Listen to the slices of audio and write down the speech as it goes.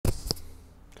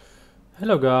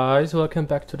Hello guys, welcome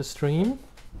back to the stream.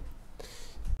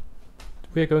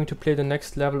 We are going to play the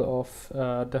next level of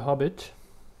the Hobbit.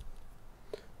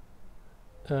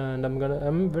 And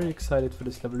I'm very excited for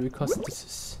this level because this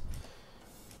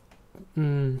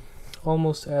is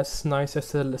almost as nice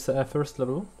as the first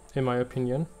level, in my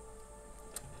opinion.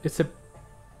 It's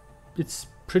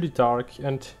pretty dark,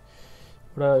 and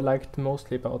what I liked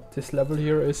mostly about this level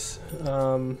here is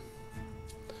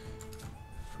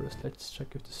first let's check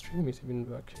if the stream is even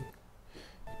working.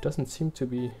 It doesn't seem to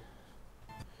be.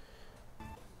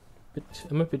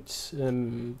 I'm a bit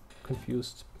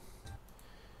confused.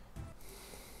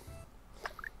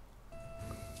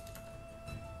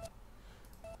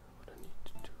 What I need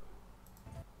to do.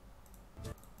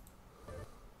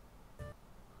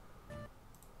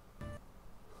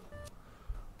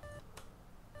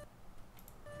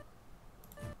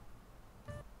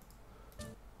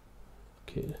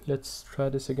 Okay, let's try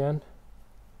this again.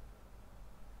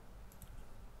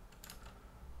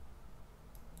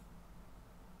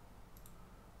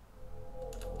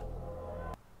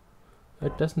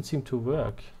 It doesn't seem to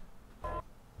work.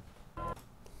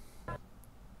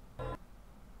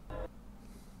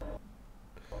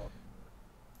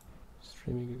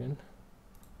 Streaming again.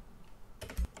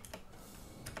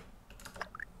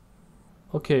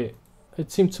 Okay,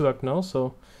 it seems to work now,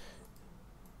 so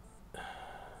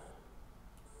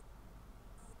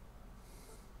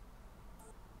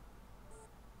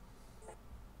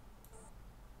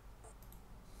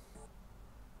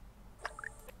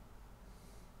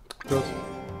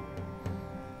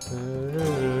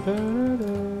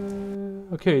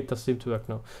okay, it does seem to work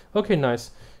now. Okay,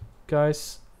 nice.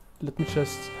 Guys, let me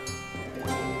just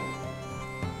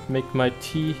make my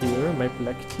tea here, my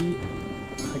black tea.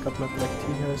 I got my black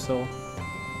tea here, so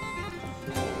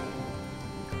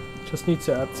just need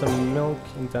to add some milk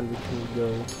and then we can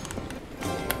go.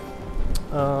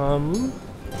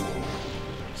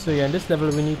 So yeah, in this level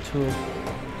we need to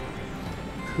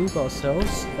prove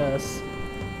ourselves as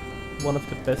one of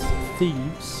the best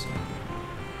thieves,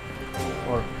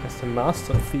 or as the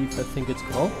master thief, I think it's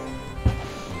called.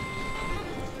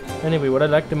 Anyway, what I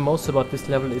like the most about this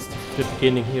level is the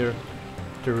beginning here,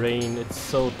 the rain. It's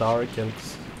so dark,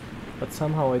 but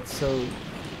somehow it's so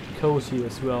cozy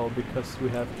as well, because we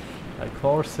have like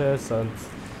horses and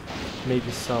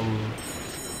maybe some,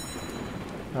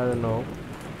 I don't know,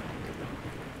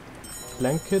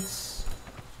 blankets,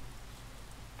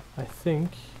 I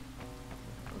think.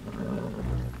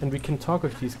 And we can talk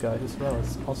with these guys as well.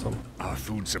 It's awesome. Our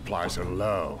food supplies are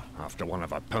low after one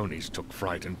of our ponies took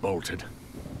fright and bolted.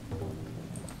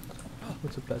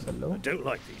 Food supplies are low? I don't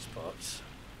like these parts.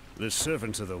 The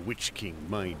servants of the Witch King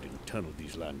mined and tunneled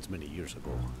these lands many years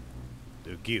ago.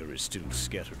 Their gear is still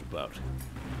scattered about.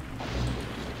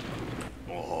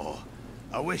 Oh,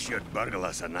 I wish you'd burgle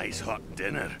us a nice hot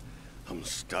dinner. I'm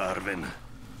starving.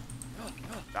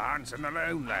 Plants in the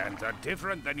lowlands are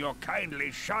different than your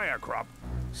kindly shire crop.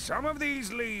 Some of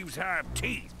these leaves have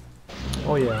teeth.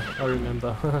 Oh yeah, I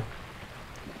remember.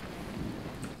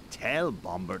 Tell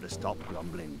Bomber to stop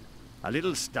grumbling. A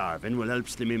little starving will help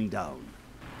slim him down.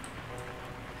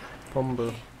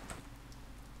 Bumble.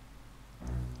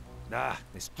 Ah,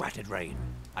 this dratted rain.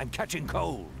 I'm catching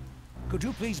cold. Could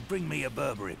you please bring me a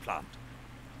Burberry plant?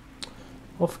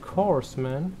 Of course,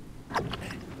 man.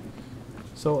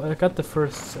 So I got the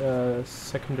first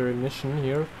secondary mission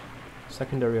here,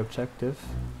 secondary objective.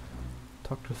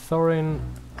 Talk to Thorin.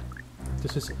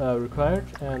 This is required,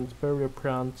 and Burberry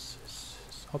Plant is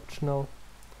optional.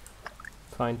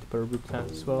 Find the Burberry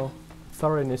Plant as well.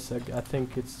 Thorin is, I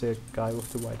think it's the guy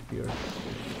with the white beard.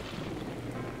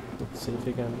 Let's save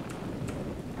again.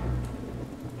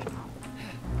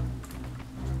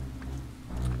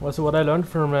 Also, what I learned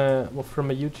from a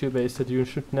YouTuber is that you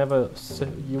should never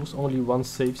use only one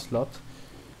save slot,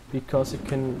 because it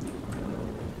can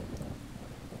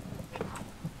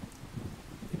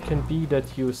be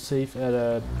that you save at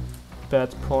a bad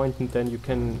point and then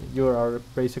you are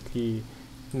basically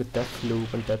in a death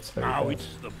loop, and that's very Now bad. it's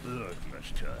the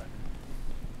burglar's turn.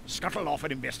 Scuttle off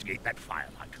and investigate that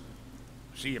firelight.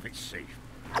 See if it's safe.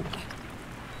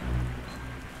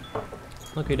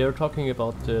 Okay, they're talking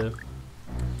about the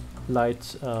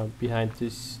lights behind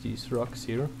these rocks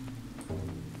here.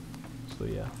 So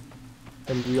yeah,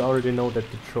 and we already know that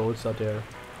the trolls are there.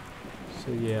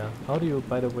 So yeah,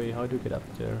 by the way, how do you get up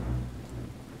there?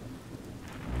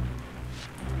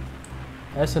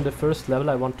 As in the first level,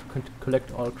 I want to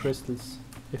collect all crystals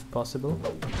if possible.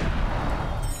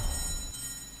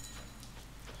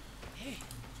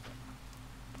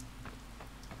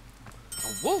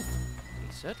 A wolf!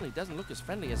 He certainly doesn't look as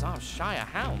friendly as our Shire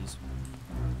hounds.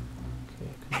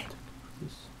 Okay,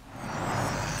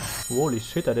 Holy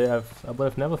shit, I would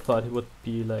have never thought he would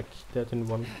be like that in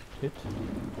one hit.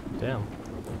 Damn.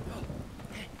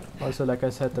 Also, like I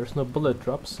said, there's no bullet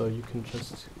drop, so you can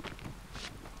just...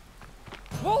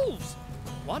 Wolves!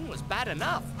 One was bad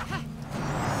enough.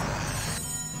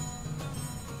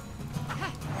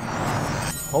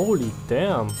 Holy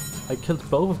damn! I killed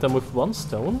both of them with one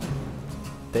stone?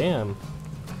 Damn.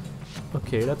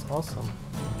 Okay, that's awesome.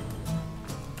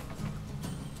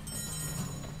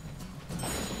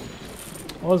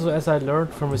 Also, as I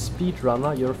learned from a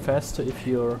speedrunner, you're faster if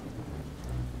you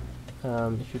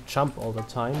jump all the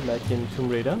time, like in Tomb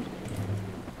Raider.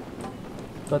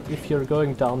 But if you're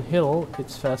going downhill,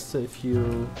 it's faster if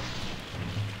you...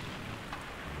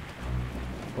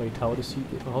 Wait, how is he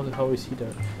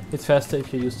there? It's faster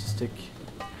if you use the stick.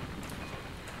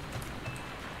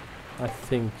 I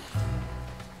think.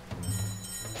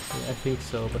 Yeah, I think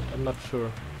so, but I'm not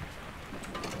sure.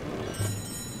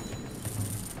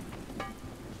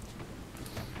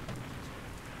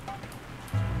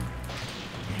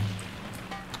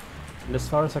 And as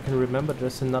far as I can remember,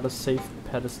 there's another safe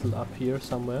pedestal up here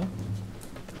somewhere.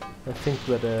 I think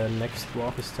where the next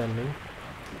dwarf is standing.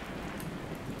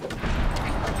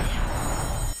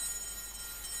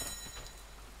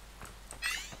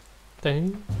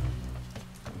 Dang.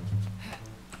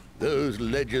 Those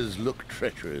ledges look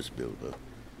treacherous, Bilbo.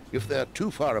 If they're too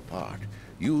far apart,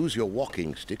 use your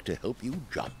walking stick to help you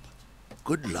jump.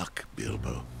 Good luck,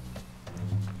 Bilbo.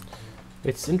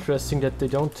 It's interesting that they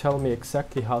don't tell me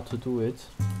exactly how to do it.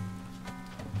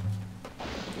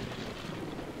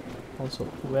 Also,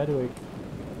 where do I...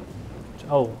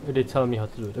 Oh, they tell me how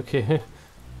to do it, okay.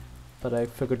 But I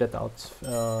figured that out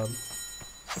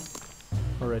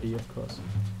already, of course.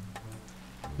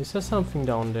 Is there something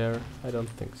down there? I don't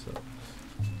think so.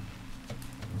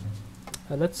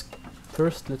 Let's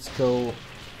go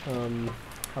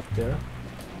up there.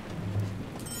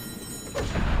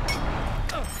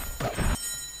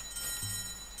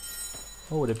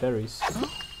 Oh, the berries.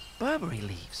 Burberry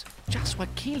leaves. Just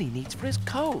what Kili needs for his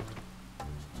cold.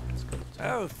 Let's go.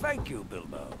 Oh, thank you,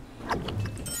 Bilbo.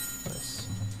 Nice.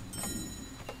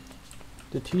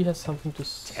 The tree has something to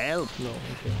Tell. No,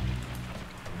 okay.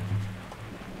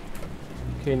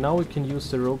 Okay, now we can use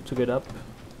the rope to get up.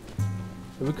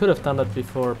 We could have done that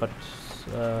before, but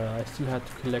I still had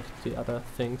to collect the other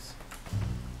things.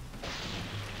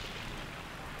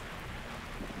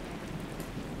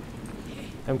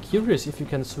 I'm curious if you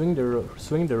can swing the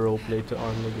rope later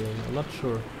on in the game. I'm not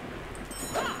sure.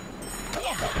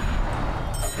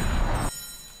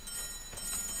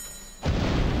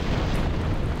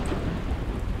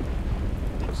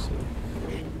 Let's see.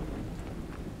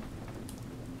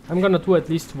 I'm gonna do at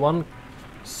least one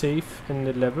save in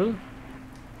the level,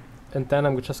 and then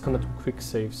I'm just gonna do quick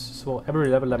saves. So every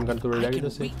level I'm gonna do a I regular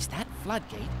can save. reach that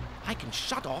floodgate. I can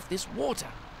shut off this water.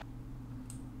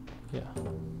 Yeah.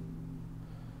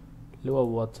 Lower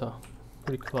water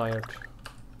required.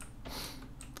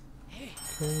 Okay,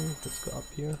 let's go up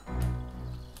here.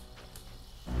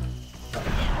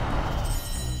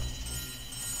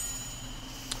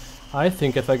 I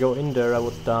think if I go in there I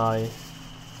would die.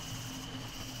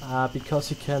 Because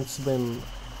he can't swim,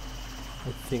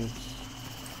 I think.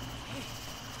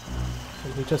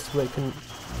 Can he just wait? Can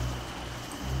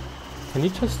he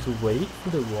just wait for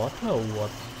the water or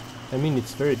what? I mean,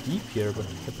 it's very deep here, but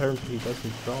apparently he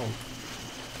doesn't drown.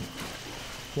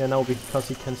 Yeah, no, because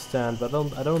he can stand, but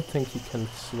I don't think he can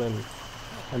swim.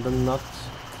 And I'm not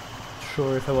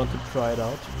sure if I want to try it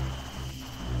out.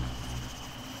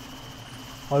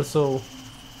 Also,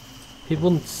 he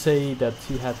wouldn't say that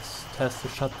he has to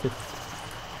shut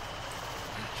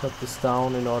this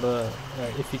down in order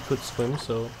if he could swim,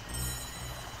 so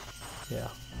yeah.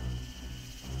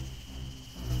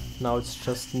 Now it's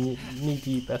just knee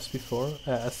deep as before,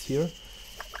 as here,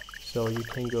 so you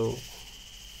can go.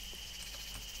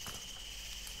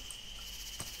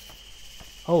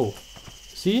 Oh,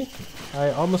 see?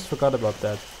 I almost forgot about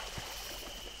that.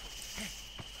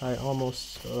 I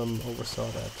almost oversaw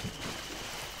that.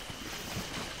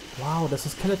 Wow, there's a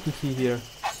skeleton key here.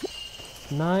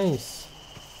 Nice.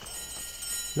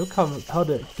 Look how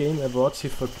the game awards you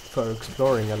for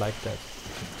exploring. I like that.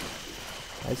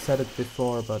 I said it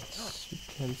before, but you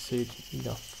can't say it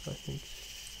enough, I think.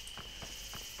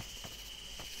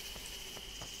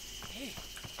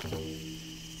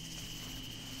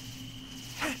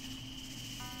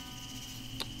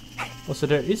 Oh, so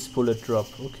there is bullet drop.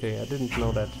 Okay, I didn't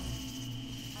know that.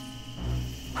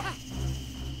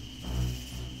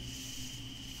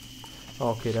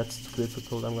 Okay, that's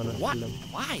difficult. I'm gonna What kill him.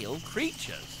 wild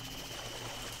creatures!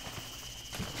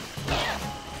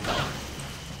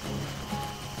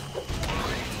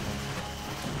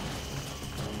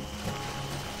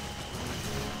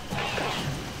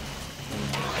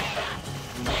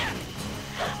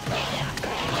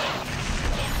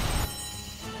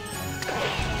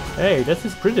 Hey, this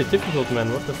is pretty difficult,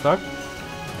 man. What the fuck?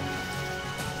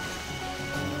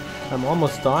 I'm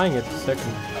almost dying at the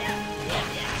second.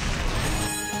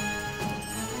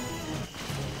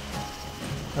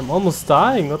 I'm almost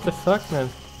dying. What the fuck, man?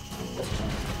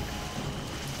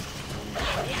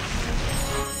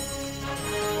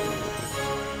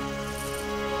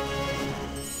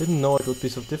 Didn't know it would be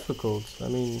so difficult. I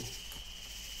mean...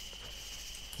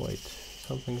 Wait,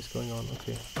 something is going on.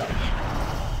 Okay.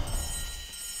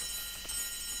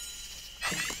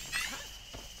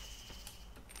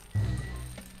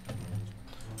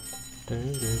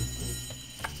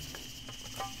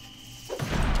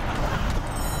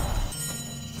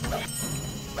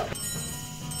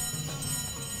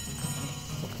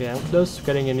 Okay, I'm close to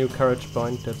getting a new courage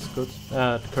point. That's good.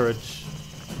 Courage...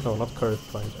 No, not courage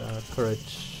point.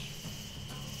 Courage...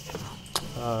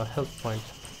 health point.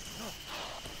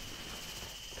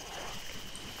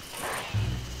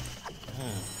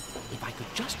 If I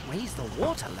could just raise the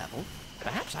water level,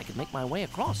 perhaps I could make my way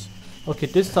across. Okay,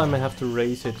 this time I have to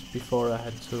raise it before I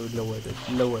had to lower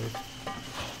it.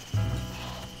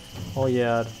 Oh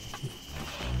yeah,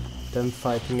 them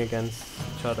fighting against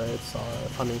each other, it's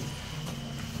funny.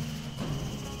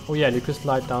 Oh yeah, you can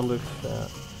slide down with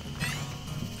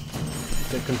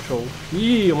the control.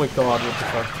 Eee, oh my god, what the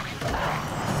fuck.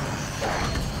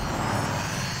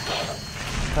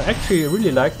 I actually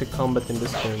really like the combat in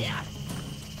this game.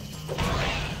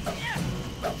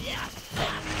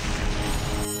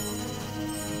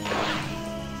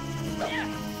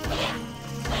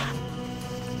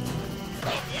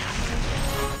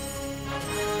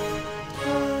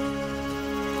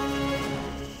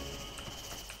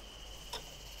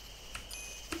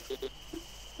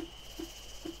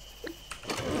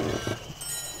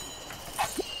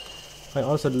 I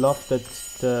also love that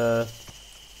the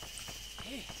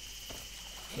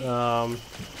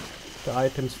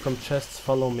items from chests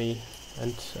follow me,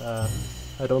 and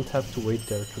I don't have to wait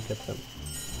there to get them.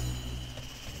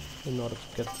 In order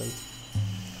to get them.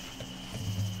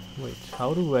 Wait,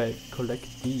 how do I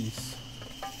collect these?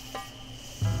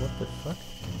 What the fuck?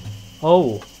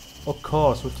 Oh, of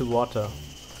course, with the water.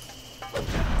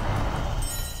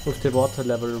 With the water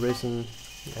level risen,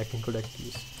 I can collect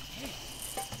these.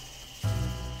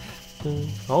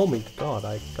 Oh my god,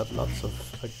 I got lots of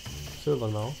silver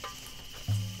now.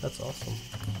 That's awesome.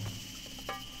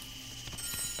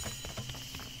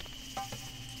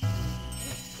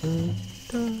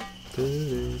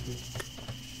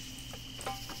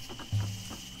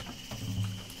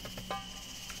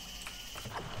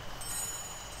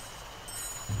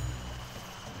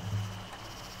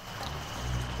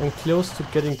 I'm close to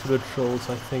getting to the trolls,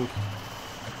 I think.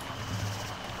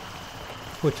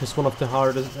 Which is one of the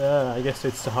hardest, I guess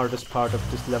it's the hardest part of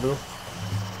this level.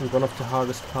 And one of the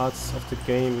hardest parts of the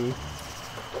game.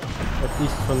 At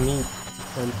least for me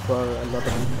and for a lot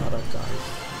of the other guys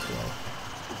as well.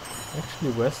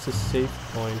 Actually, where's the save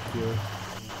point here?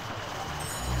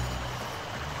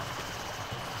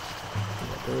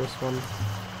 Yeah, there is one.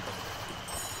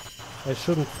 I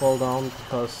shouldn't fall down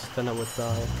because then I would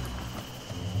die.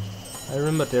 I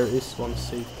remember there is one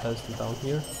save puzzle down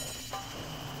here.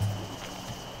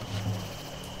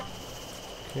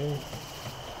 Okay.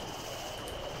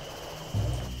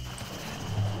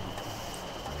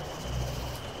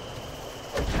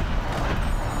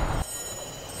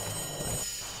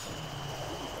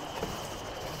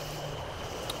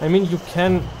 I mean, you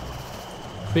can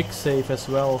quick save as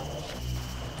well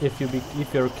if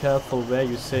you're careful where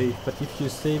you save. But if you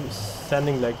save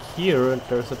standing like here and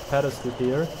there's a pedestal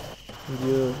here, and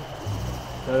you,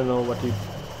 I don't know what you,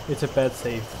 it's a bad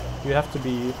save. You have to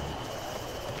be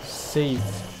safe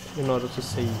in order to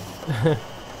save,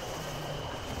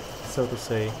 so to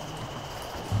say.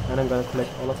 And I'm gonna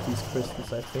collect all of these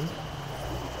crystals, I think.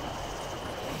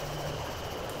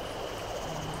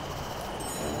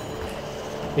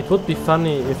 It would be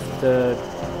funny if there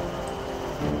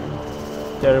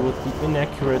would be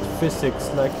inaccurate physics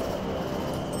like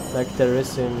there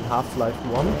is in Half-Life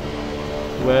 1,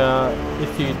 where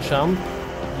if you jump,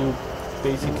 you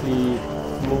basically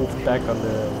move back on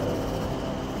the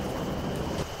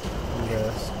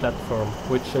platform,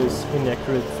 which is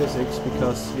inaccurate physics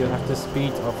because you have the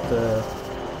speed of the,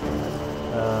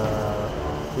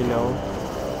 you know,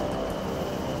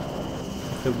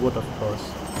 the wood, of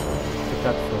course, the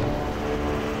platform.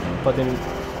 But in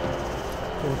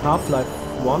Half-Life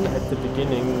 1, at the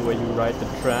beginning, where you ride the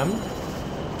tram,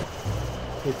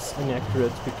 it's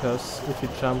inaccurate because if you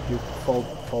jump, you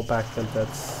fall back, and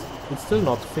it's still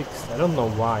not fixed. I don't know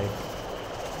why.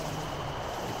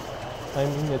 I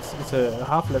mean, it's a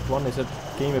Half-Life 1 is a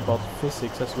game about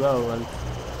physics as well, and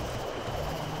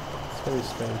very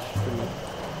strange to me.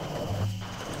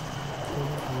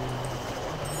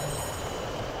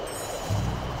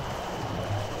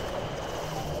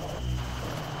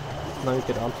 Now you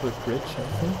get onto a bridge, I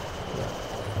think. Yeah.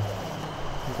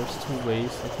 And there's two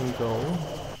ways I can go.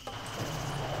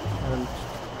 And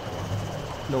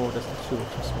no, there's actually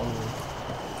just one way.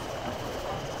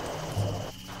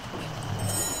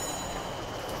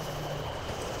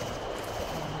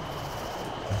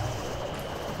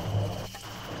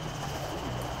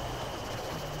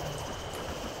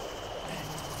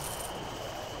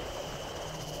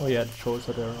 Oh yeah, the trolls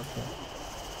are there, okay.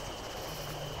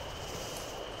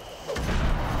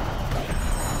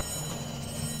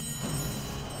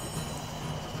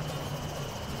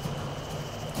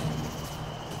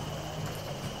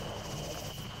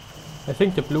 I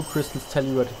think the blue crystals tell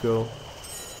you where to go.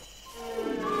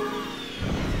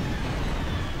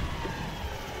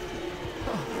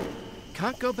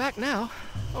 Can't go back now.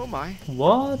 Oh my.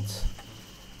 What?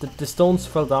 The stones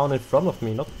fell down in front of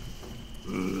me, not...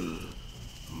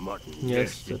 Mutton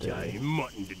Yesterday.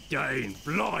 mutton today, and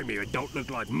blimey, it don't look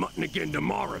like mutton again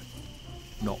tomorrow.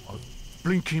 Not a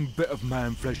blinking bit of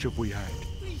man flesh have we had.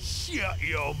 Shut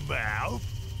your mouth.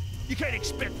 You can't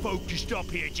expect folk to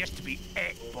stop here just to be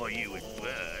ate by you and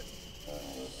Bert.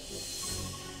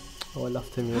 Oh, I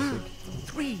love the music.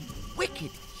 3 wicked,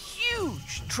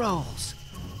 huge trolls.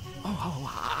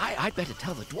 I'd better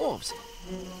tell the dwarves.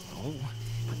 Oh,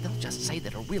 but they'll just say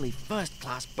that a really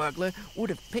first-class burglar would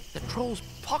have picked the trolls'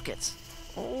 pockets.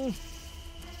 Oh,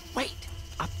 wait,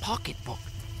 a pocketbook.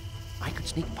 I could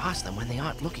sneak past them when they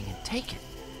aren't looking and take it.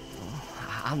 Oh,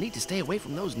 I'll need to stay away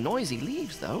from those noisy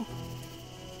leaves, though.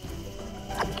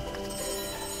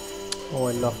 Oh,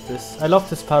 I love this. I love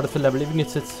this part of the level, even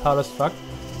if it's hard as fuck.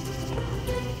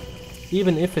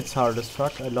 Even if it's hard as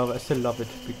fuck, I still love it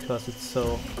because it's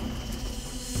so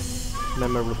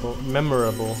memorable.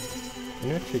 Can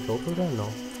you actually go through there? No.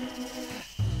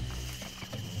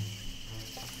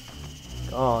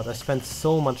 God, I spent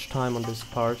so much time on this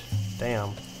part.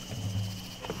 Damn.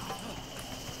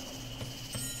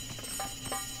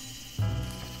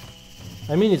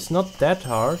 I mean, it's not that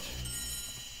hard.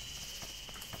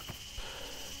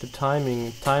 The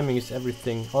timing is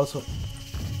everything. Also,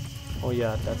 oh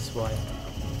yeah, that's why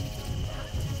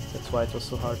it was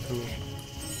so hard for me.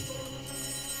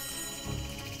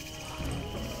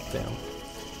 Damn,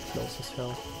 close as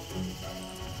hell.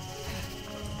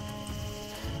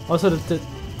 Also, the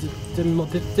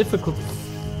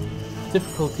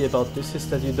difficulty about this is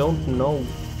that you don't know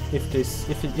if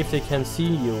they can see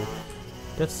you.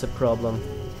 That's the problem.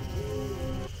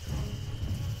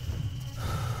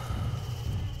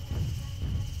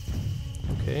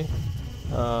 Okay.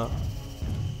 Oh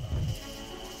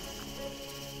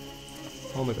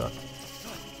my god.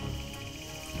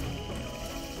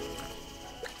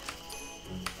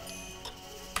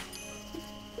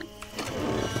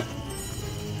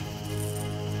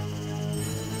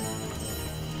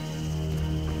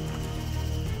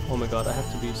 Oh my god, I have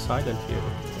to be silent here.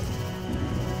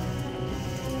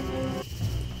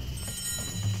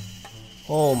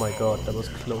 Oh my god, that was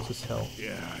close as hell.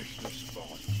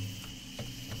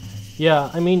 Yeah,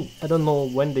 I mean, I don't know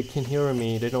when they can hear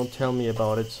me, they don't tell me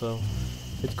about it, so...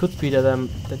 It could be that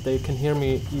that they can hear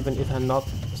me even if I'm not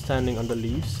standing on the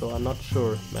leaves, so I'm not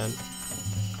sure, man.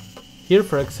 Here,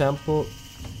 for example,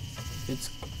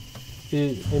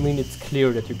 I mean, it's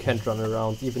clear that you can't run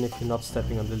around even if you're not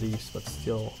stepping on the leaves, but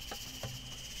still.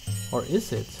 Or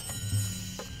is it?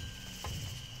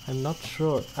 I'm not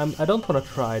sure. I don't want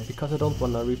to try it because I don't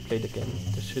want to replay the game.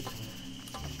 The shit.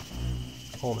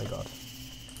 Oh my god.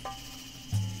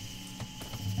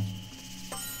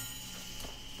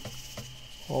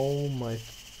 Oh my.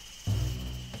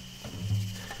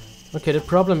 Okay, the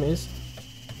problem is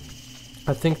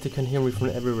I think they can hear me from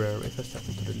everywhere if I step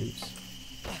into the leaves.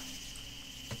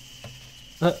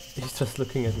 He's just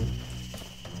looking at me.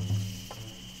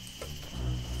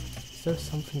 Is there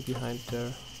something behind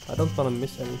there? I don't want to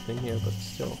miss anything here, but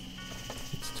still.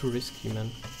 It's too risky,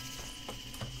 man.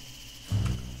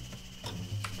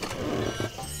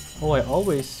 Oh, I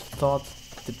always thought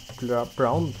the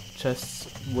brown chests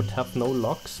would have no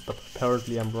locks, but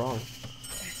apparently I'm wrong.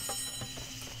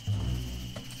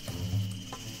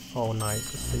 Oh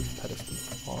nice, a safe pedestal.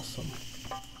 Awesome.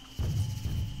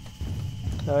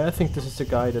 I think this is the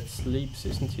guy that sleeps,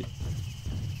 isn't he?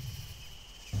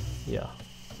 Yeah.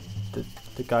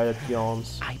 The guy that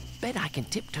yawns. I bet I can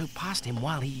tiptoe past him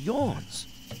while he yawns.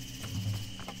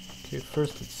 Okay,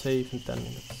 first let's save and then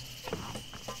let's...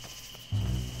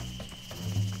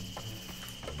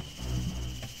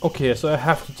 Okay, so I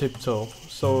have to tiptoe.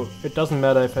 So it doesn't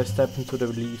matter if I step into the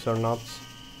leaves or not.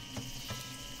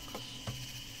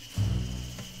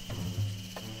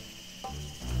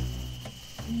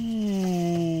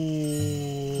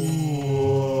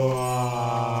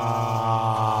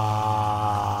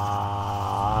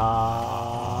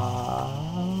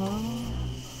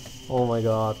 my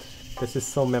god, this is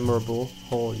so memorable.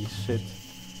 Holy shit.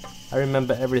 I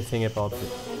remember everything about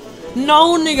it.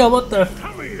 No, nigga, what the f—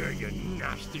 Come here, you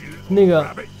nasty little Nigga,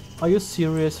 rabbit. are you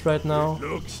serious right now?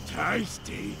 Looks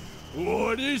tasty.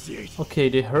 What is it? Okay,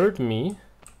 they heard me.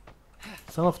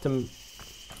 Some of them...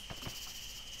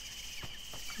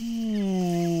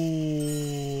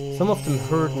 Some of them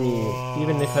heard me,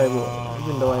 even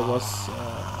though I was...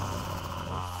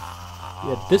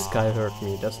 yeah, this guy heard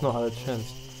me, there's no other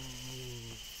chance.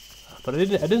 But I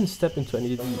didn't step into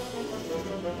any... Oh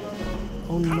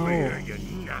Come no. here, you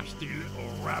nasty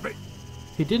little rabbit.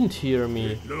 He didn't hear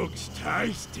me. Looks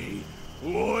tasty.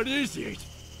 What is it?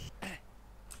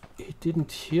 He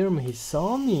didn't hear me, he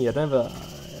saw me. I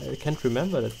can't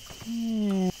remember that.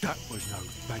 That was no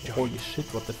badger. Holy shit,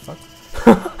 what the fuck?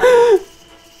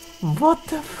 What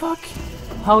the fuck?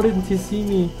 How didn't he see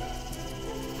me?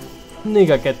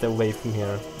 Nigga, get away from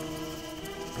here.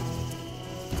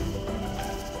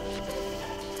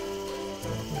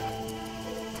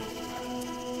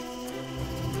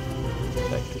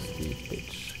 Back to sleep,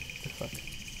 bitch. The fuck?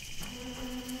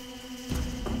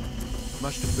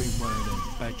 Must have been one of them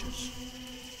badgers.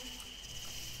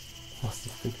 Must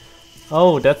have been.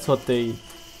 Oh, that's what they...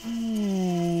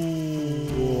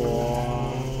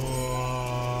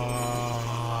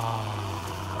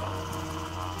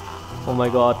 Oh my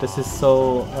god, this is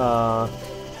so...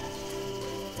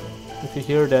 if you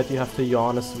hear that, you have to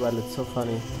yawn as well, it's so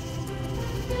funny.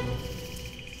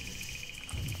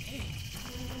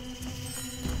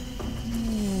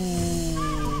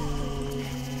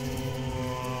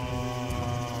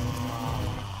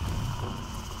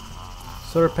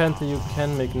 So apparently you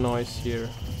can make noise here.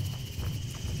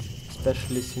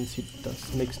 Especially since he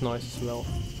makes noise as well.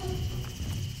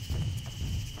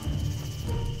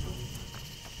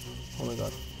 Oh my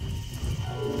god.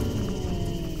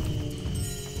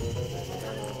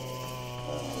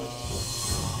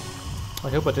 I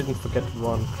hope I didn't forget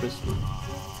one crispy.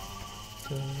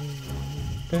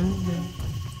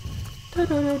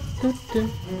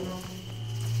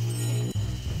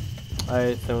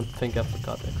 I don't think I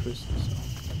forgot a Christmas.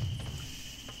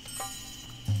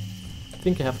 I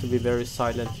think I have to be very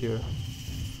silent here.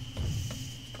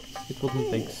 It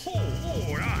wouldn't make sense.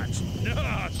 Oh, that's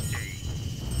nasty.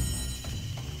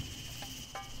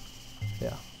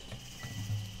 Yeah.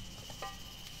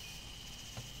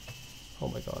 Oh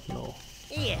my god, no.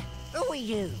 Here, who are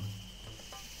you?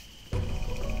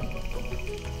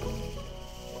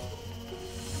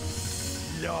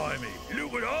 Blimey,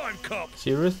 look what I've copped.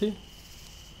 Seriously?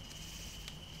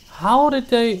 How did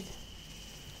they...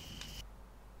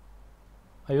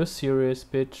 Are you serious,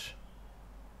 bitch?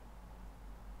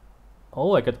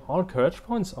 Oh, I got all courage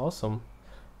points? Awesome.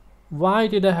 Why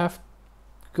did I have to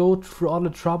go through all the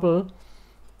trouble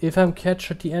if I'm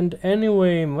catch at the end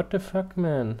anyway? What the fuck,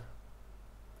 man?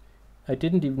 I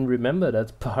didn't even remember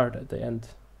that part at the end.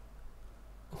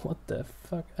 What the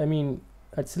fuck? I mean,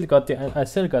 I still got the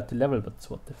level, but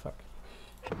what the fuck?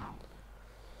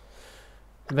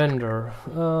 Vendor.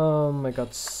 I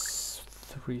got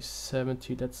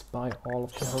 370. Let's buy all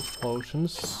of the health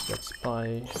potions. Let's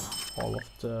buy all of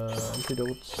the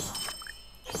antidotes.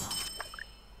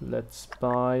 Let's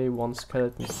buy one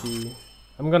skeleton key.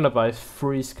 I'm gonna buy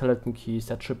 3 skeleton keys.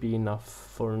 That should be enough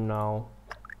for now.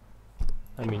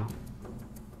 I mean,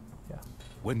 yeah.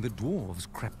 When the dwarves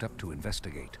crept up to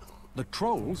investigate, the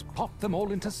trolls popped them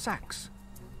all into sacks.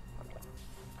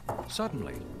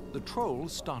 Suddenly, the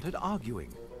trolls started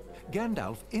arguing.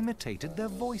 Gandalf imitated their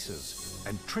voices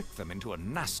and tricked them into a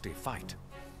nasty fight.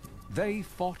 They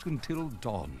fought until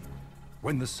dawn.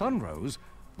 When the sun rose,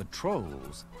 the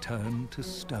trolls turned to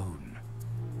stone.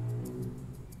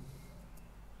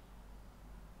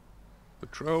 The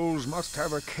trolls must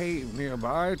have a cave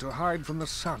nearby to hide from the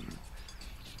sun.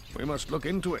 We must look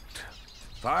into it.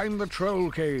 Find the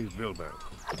troll cave, Bilbo.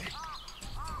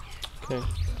 Okay.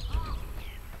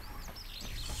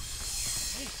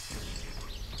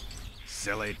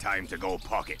 Silly time to go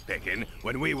pocket picking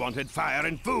when we wanted fire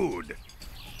and food.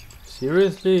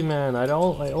 Seriously, man, I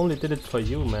only did it for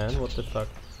you, man. What the fuck?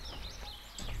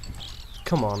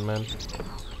 Come on, man.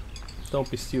 Don't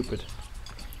be stupid.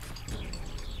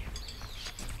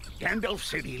 Gandalf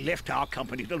said he left our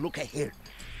company to look ahead.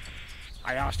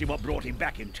 I asked him what brought him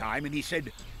back in time, and he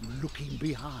said, looking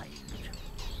behind.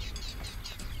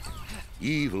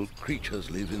 Evil creatures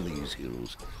live in these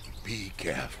hills. Be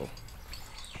careful.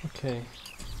 Okay.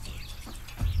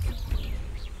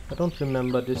 I don't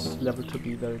remember this level to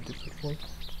be very difficult.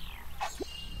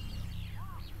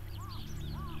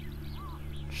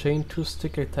 Chain 2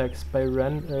 stick attacks by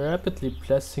rapidly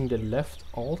pressing the left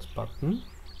alt button.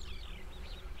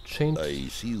 change. I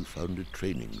see you found a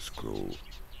training scroll.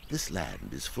 This land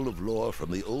is full of lore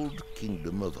from the old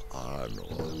kingdom of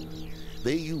Arnor.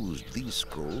 They used these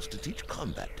scrolls to teach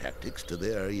combat tactics to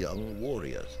their young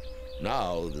warriors.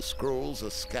 Now the scrolls are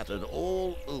scattered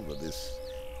all over this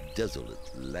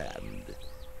desolate land.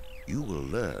 You will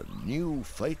learn new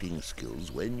fighting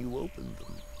skills when you open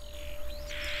them.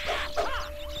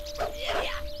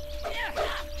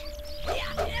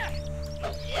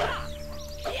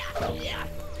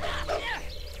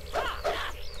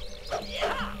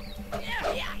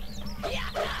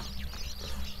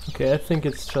 Okay, I think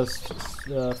it's just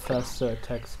faster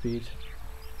attack speed.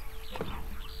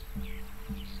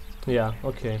 Yeah,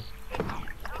 okay.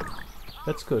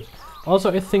 That's good.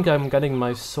 Also, I think I'm getting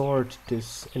my sword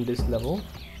in this level.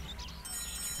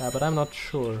 But I'm not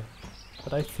sure.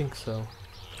 But I think so.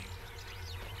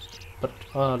 But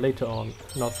later on,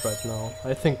 not right now.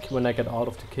 I think when I get out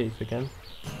of the cave again.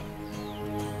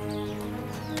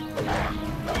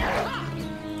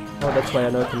 Oh, that's why I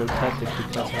learned a new tactic,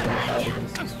 because I'm gonna fight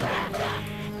against this guy.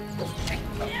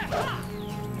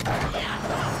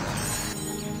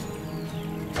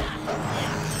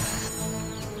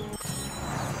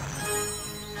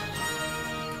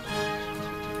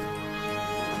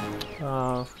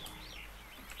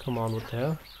 Come on, what the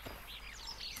hell?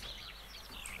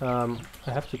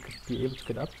 I have to be able to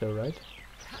get up there, right?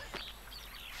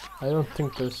 I don't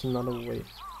think there's another way.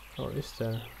 Or is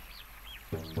there?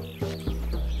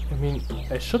 I mean,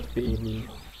 I should be able.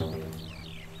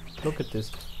 Look at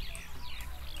this.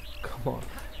 Come on.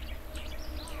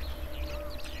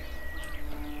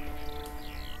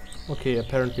 Okay,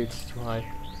 apparently it's too high.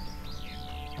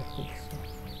 I think so.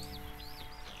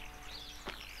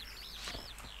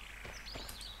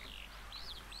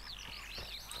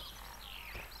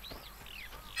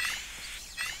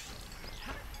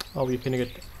 Oh, we can get.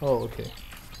 Oh, okay.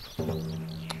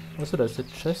 Also, there's a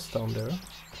chest down there.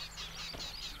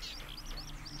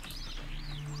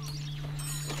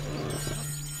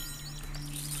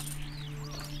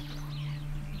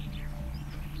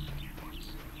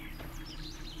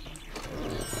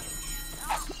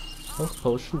 Health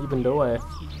potion, even though I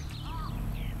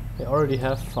already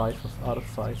have 5 out of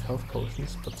 5 health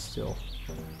potions, but still.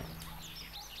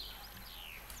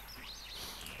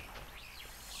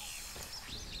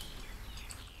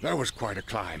 That was quite a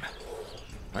climb.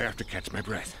 I have to catch my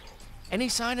breath. Any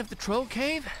sign of the troll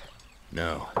cave?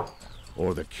 No.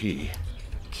 Or the key.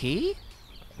 Key?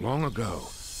 Long ago,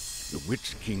 the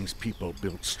Witch King's people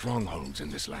built strongholds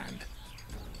in this land.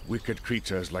 Wicked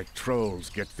creatures like trolls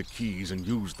get the keys and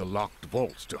use the locked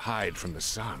vaults to hide from the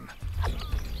sun.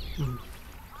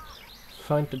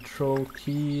 Find the troll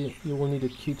key. You will need a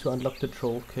key to unlock the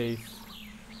troll cave.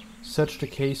 Search the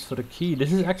case for the key.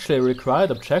 This is actually a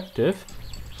required objective.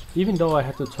 Even though I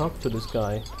have to talk to this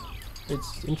guy.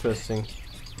 It's interesting.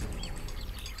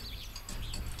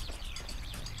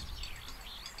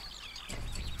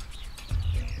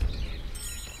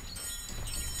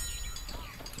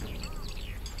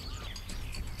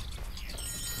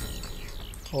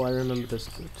 Oh, I remember this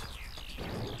bit.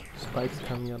 Spikes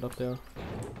coming out of there.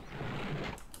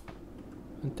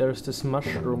 And there's this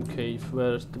mushroom cave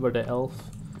where the elf...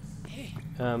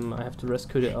 I have to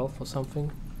rescue the elf or something.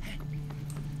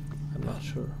 I'm not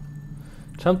sure.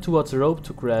 Jump towards the rope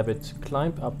to grab it.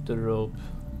 Climb up the rope.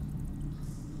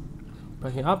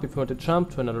 Backing up, if you want to jump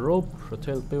to another rope,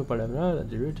 rotate the paper and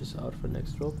the root is out for the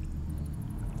next rope.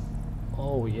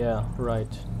 Oh yeah,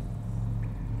 right.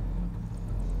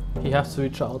 He has to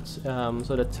reach out,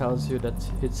 so that tells you that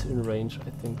it's in range, I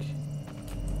think.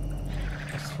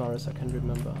 As far as I can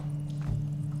remember.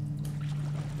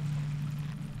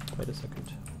 Wait a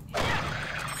second.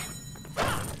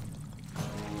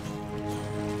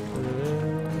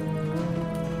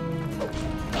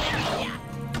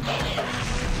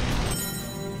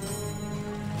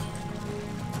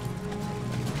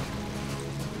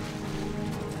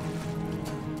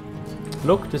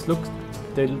 Look, this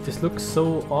looks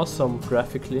so awesome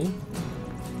graphically.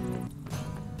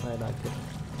 I like it.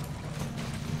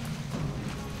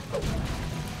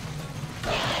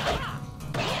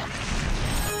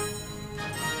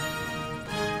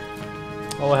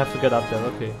 Oh, I have to get up there,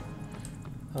 okay.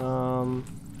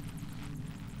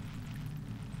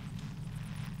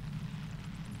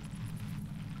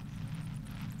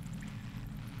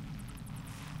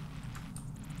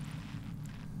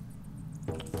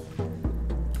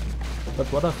 But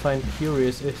what I find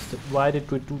curious is that why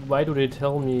do they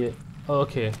tell me? Oh,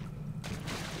 okay.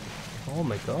 Oh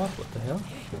my god, what the hell?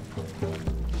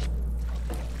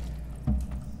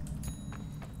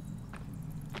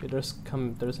 Okay,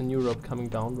 there's a new rope coming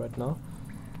down right now.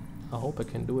 I hope I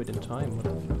can do it in time. What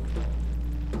the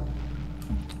fuck?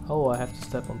 Oh, I have to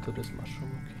step onto this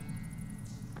mushroom.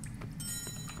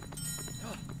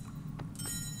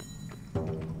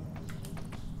 Okay.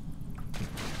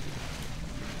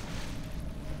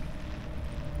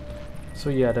 So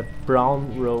yeah, the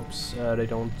brown ropes, they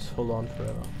don't hold on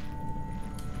forever.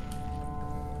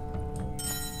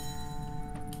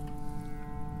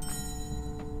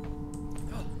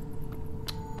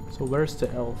 So where's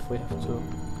the elf we have to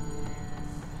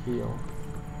heal?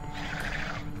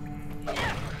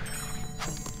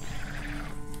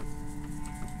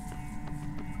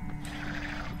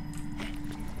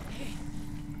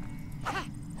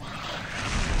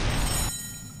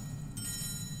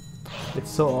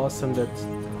 It's so awesome that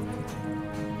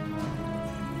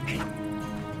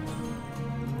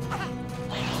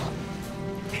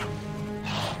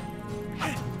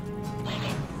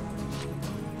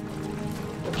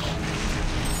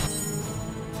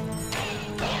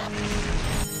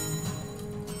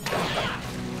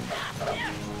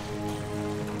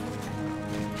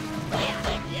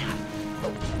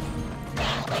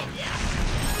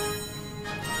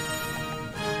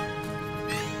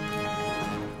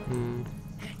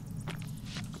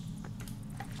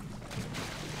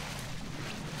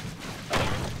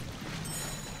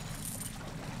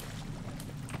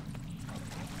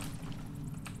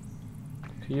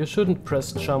you shouldn't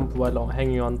press jump while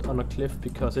hanging on a cliff,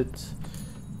 because it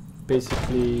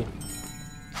basically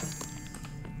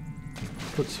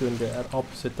puts you in the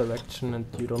opposite direction, and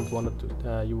you don't want it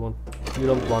to. You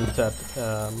don't want that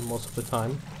most of the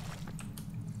time.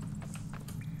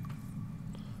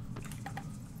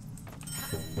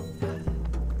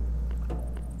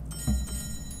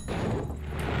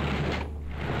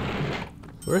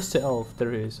 Where's the elf?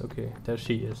 There he is. Okay, there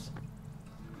she is.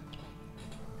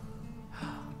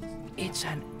 It's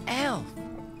an elf.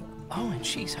 Oh, and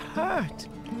she's hurt.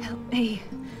 Help me.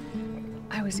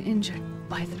 I was injured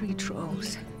by 3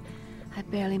 trolls. I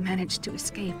barely managed to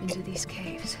escape into these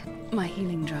caves. My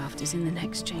healing draft is in the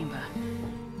next chamber,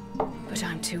 but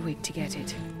I'm too weak to get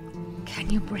it. Can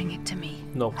you bring it to me?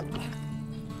 No.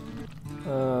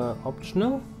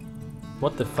 Optional?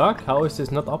 What the fuck? How is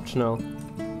this not optional?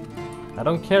 I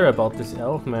don't care about this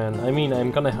elf, man. I mean,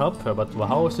 I'm gonna help her, but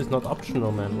how is this not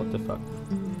optional, man? What the fuck?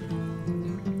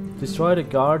 Destroy the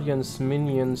Guardian's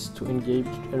minions to engage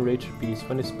enraged beast.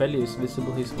 When his belly is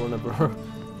visible, he's vulnerable.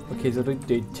 Okay, so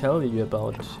they tell you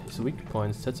about his weak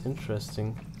points. That's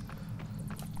interesting.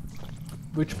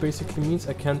 Which basically means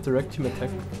I can't direct him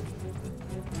attack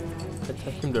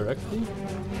him directly?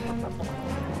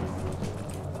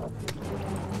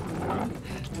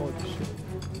 Holy shit.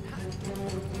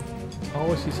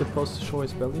 How is he supposed to show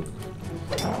his belly?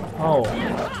 Oh,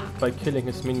 by killing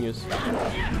his minions.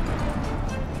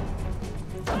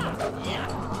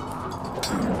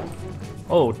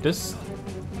 Oh, this...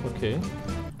 okay.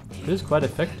 This is quite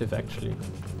effective, actually.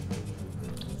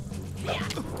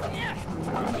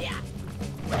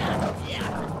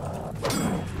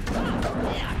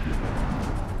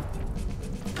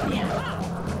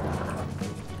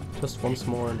 Just once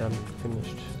more and I'm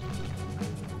finished.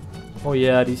 Oh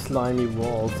yeah, these slimy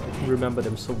walls. I can remember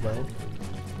them so well.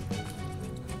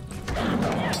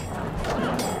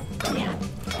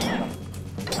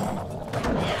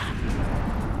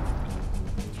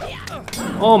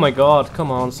 Oh my god, come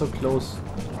on, so close.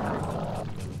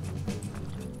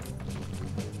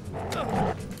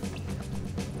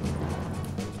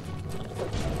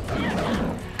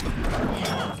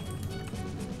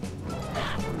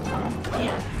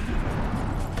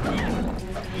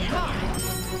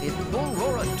 If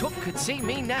Aurora Took could see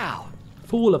me now.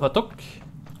 Fool of a duck.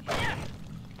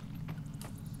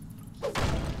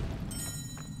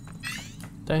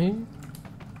 Dang.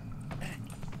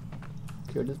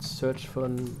 Okay, let's search for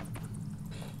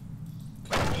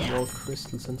more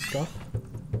crystals and stuff.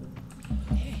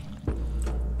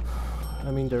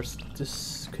 I mean,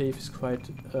 this cave is quite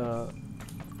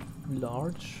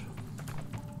large.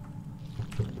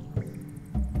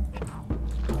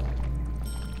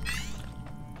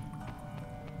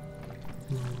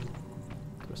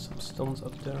 There's some stones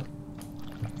up there.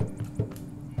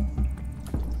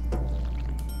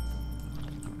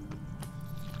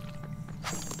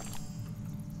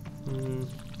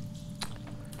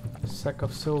 Sack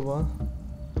of silver.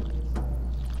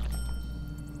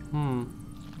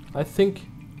 I think...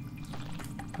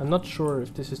 I'm not sure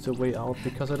if this is the way out,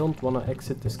 because I don't want to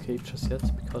exit this cave just yet,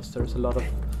 because there's a lot of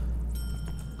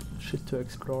shit to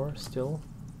explore still.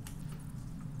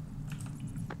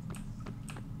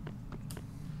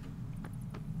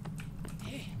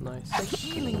 Nice. The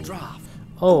healing draft.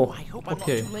 Oh, I hope I'm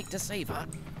okay. not too late to save her.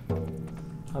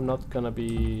 I'm not gonna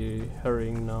be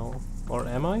hurrying now. Or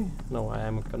am I? No, I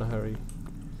am gonna hurry.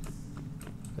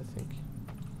 I think.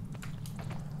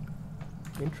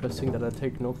 Interesting that I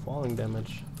take no falling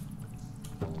damage.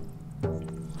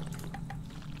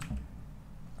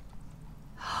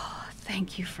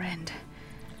 Thank you, friend.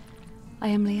 I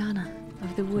am Lyanna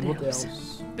of the Wood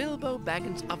Elves. Bilbo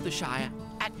Baggins of the Shire,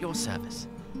 at your service.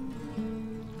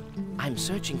 I'm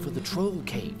searching for the Troll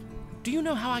Cave. Do you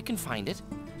know how I can find it?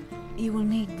 You will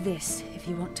need this if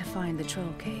you want to find the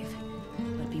Troll Cave.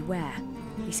 But beware,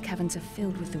 these caverns are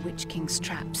filled with the Witch King's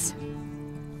traps.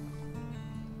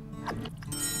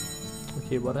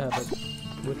 Okay, what happened?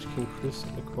 Witch King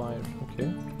crystal acquired.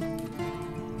 Okay.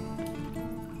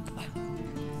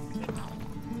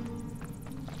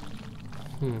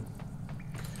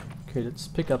 Okay, let's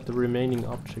pick up the remaining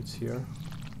objects here.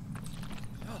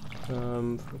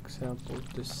 For example,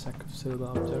 this sack of silver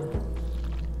up there.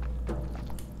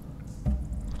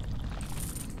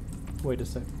 Wait a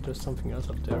sec, there's something else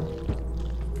up there.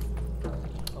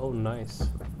 Oh, nice.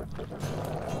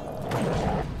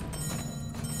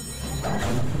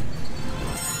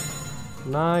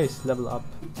 Nice, level up.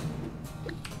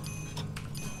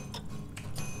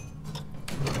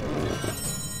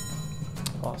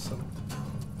 Awesome.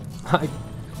 I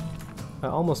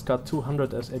almost got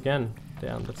 200 as again.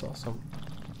 Damn, that's awesome.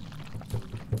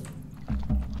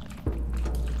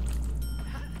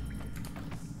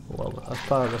 Well, I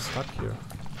thought I was stuck here.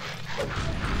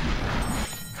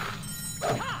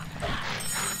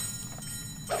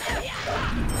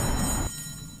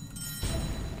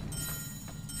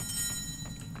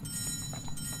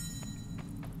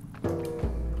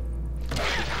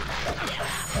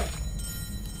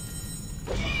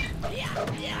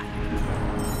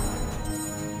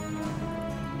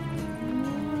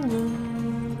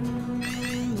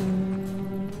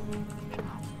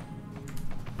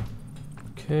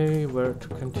 Okay, where to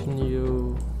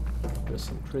continue? There's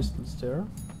some crystals there.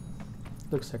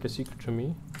 Looks like a secret to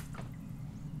me.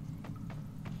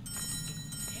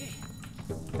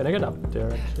 Can I get up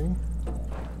there actually?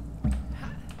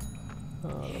 I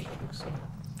don't think so.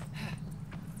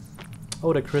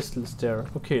 Oh, the crystal's there.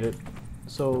 Okay,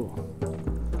 so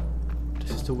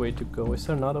this is the way to go. Is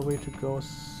there another way to go?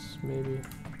 Maybe.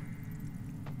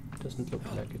 Doesn't look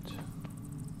like it.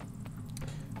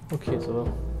 Okay,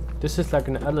 so this is like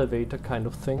an elevator kind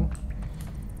of thing.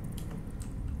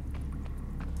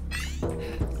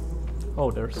 Oh,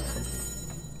 there's something.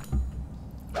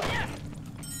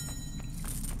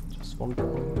 Just one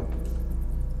coin.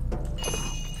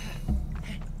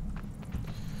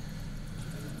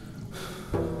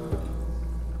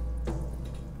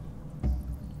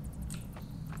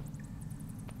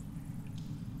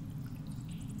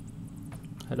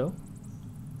 Hello?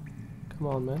 Come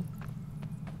on, man.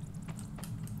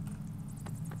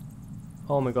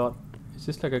 Oh my god. Is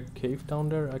this like a cave down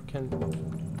there? I can...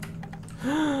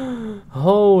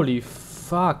 Holy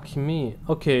fuck me.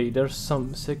 Okay, there's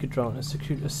some secret down, a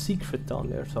secret down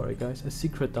there. Sorry guys, a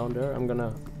secret down there. I'm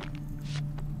gonna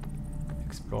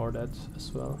explore that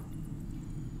as well.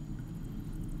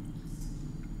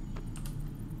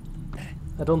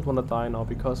 I don't wanna die now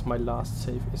because my last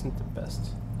save isn't the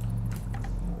best.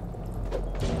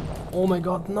 Oh my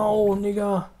god, no,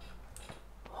 nigga.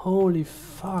 Holy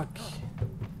fuck.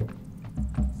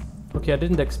 Okay, I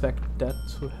didn't expect that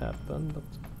to happen, but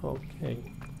okay.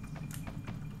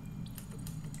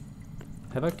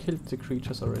 Have I killed the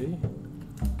creatures already?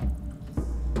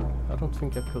 I don't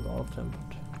think I killed all of them,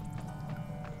 but...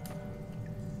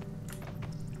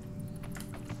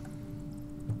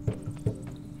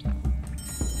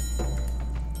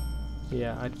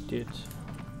 Yeah, I did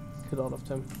kill all of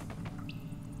them.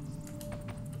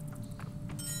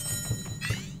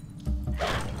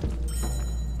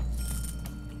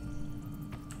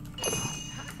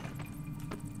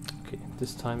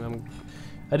 This time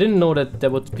I didn't know that there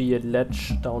would be a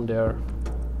ledge down there.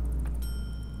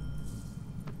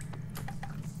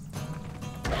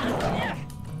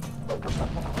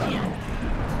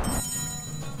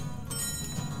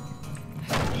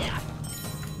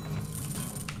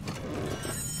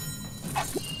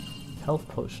 Health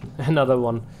potion, another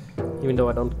one, even though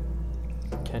I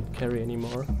can't carry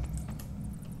anymore.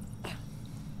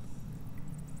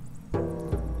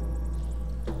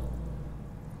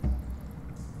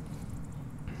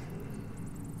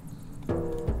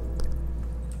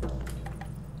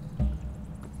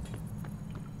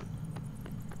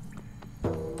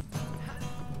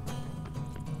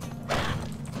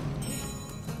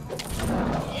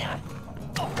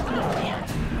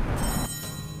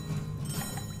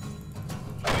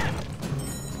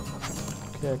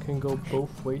 I can go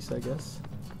both ways, I guess.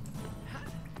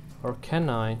 Or can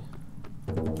I?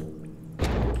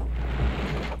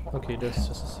 Okay, there's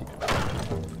just a secret.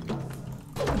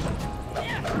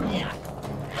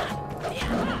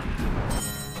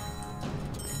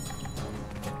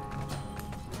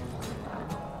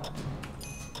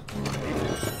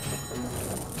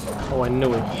 Oh, I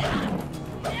knew it.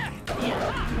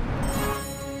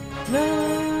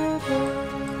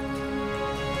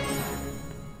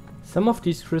 Some of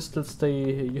these crystals,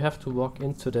 you have to walk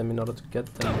into them in order to get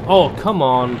them. Oh, come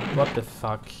on! What the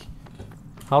fuck?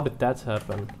 How did that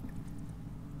happen?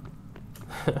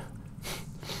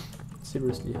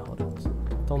 Seriously, how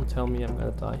did... Don't tell me I'm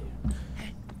gonna die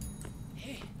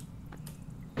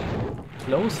here.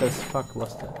 Close as fuck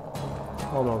was that.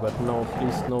 Oh my god, no,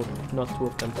 please, no, not two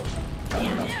of them.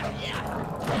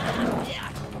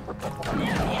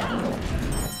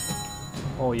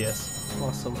 Oh yes,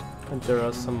 awesome. And there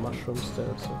are some mushrooms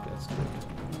there, so that's good.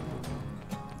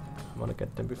 I wanna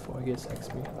get them before he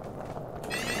attacks me.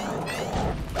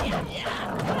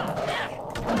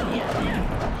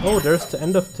 Oh, there's the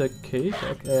end of the cave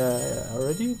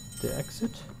already? The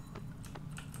exit?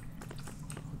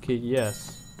 Okay,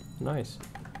 yes. Nice.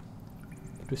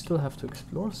 But we still have to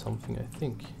explore something, I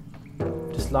think.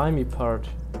 The slimy part.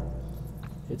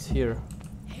 It's here.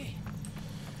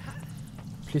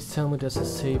 Please tell me there's a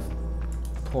save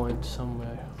point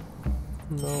somewhere.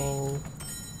 No.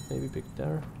 Maybe big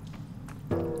there.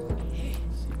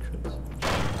 Secret.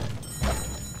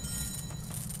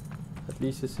 At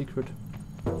least a secret.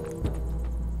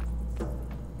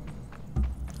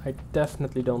 I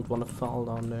definitely don't want to fall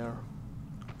down there.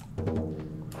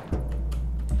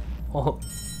 Oh,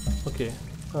 okay.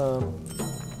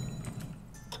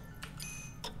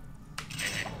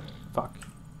 Fuck.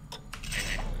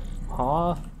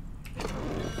 Huh?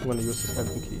 I'm gonna use this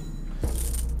camping key.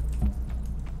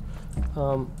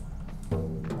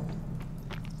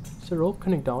 Is the rope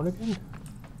coming down again?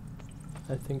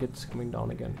 I think it's coming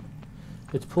down again.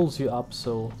 It pulls you up,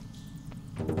 so...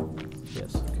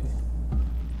 Yes, okay.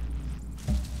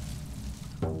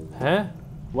 Huh?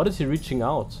 What is he reaching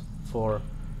out for?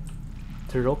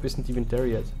 The rope isn't even there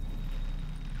yet.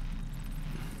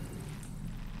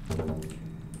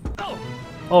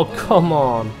 Oh, come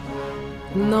on!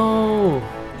 No!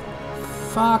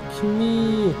 Fuck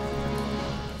me!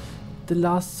 The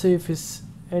last save is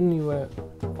anywhere.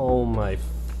 Oh my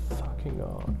fucking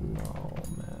god, no,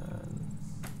 man.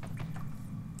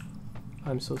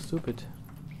 I'm so stupid.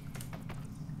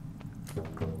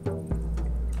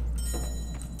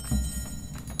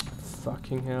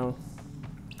 Fucking hell.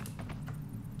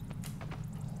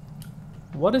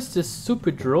 What is this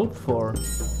stupid rope for?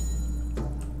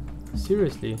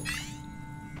 Seriously.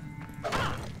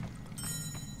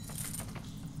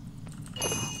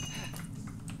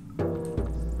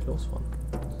 Close one.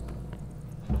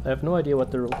 I have no idea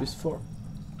what the rope is for.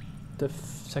 The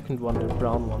second one, the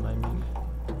brown one, I mean.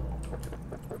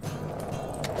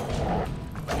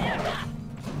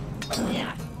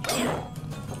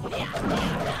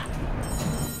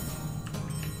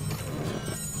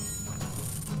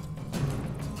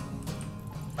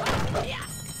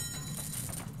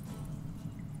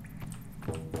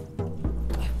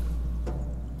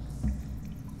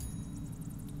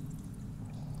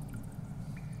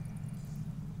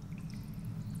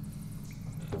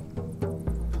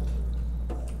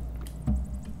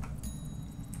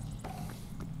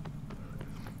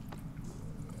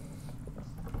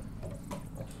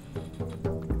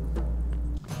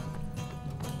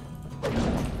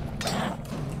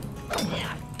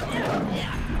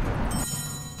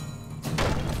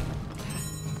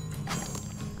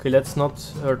 Okay, let's not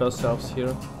hurt ourselves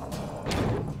here.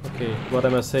 Okay, what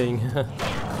am I saying?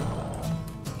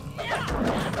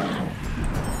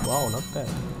 Wow, not bad.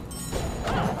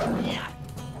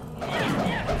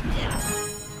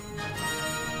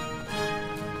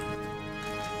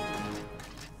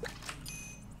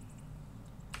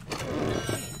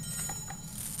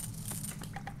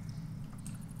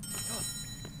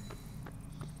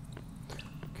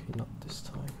 Okay, not this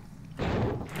time.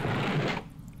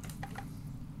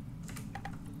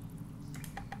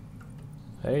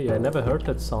 Hey, I never heard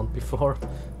that sound before.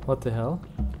 What the hell?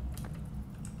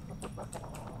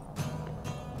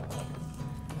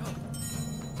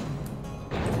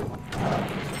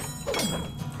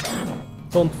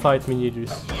 Don't fight me, you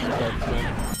just...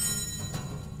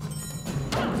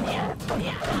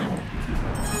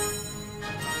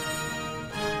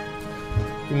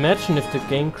 Imagine if the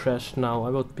game crashed now, I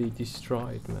would be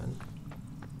destroyed, man.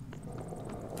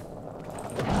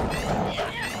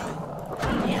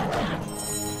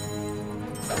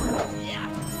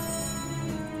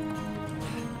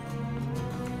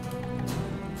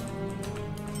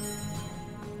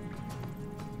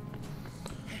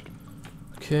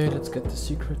 Okay, let's get the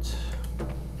secret.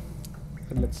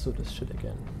 And let's do this shit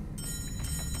again.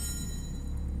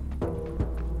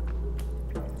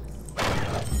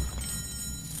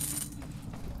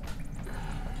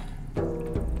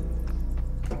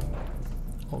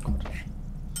 Oh god.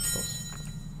 Close.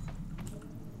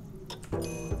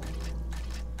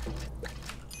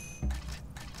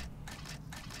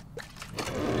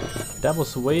 That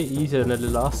was way easier than the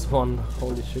last one.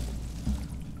 Holy shit.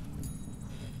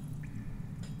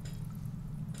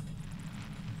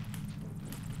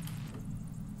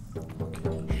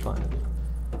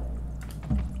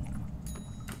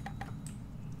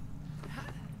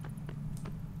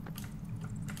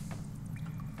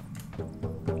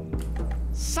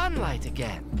 Sunlight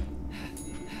again.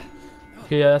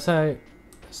 Okay, as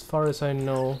far as I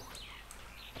know.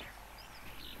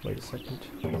 Wait a second.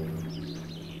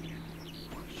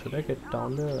 Should I get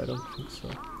down there? I don't think so.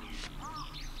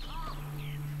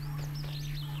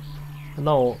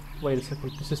 No, wait a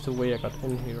second. This is the way I got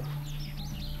in here.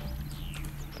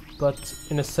 But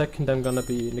in a second I'm gonna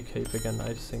be in the cave again,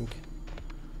 I think.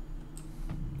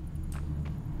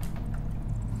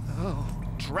 Oh,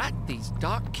 drat these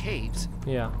dark caves.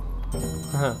 Yeah.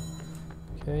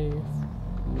 Okay.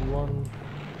 One.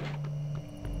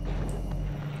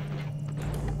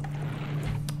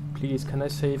 Please, can I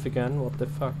save again? What the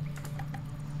fuck?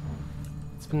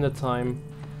 It's been the time.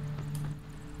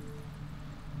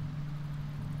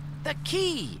 The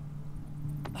key!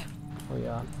 Oh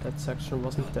yeah, that section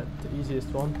wasn't that the easiest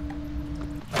one.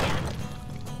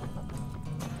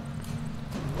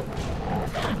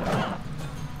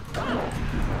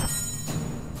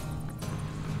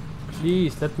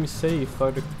 Please, let me save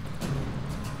for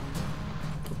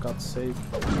God's sake.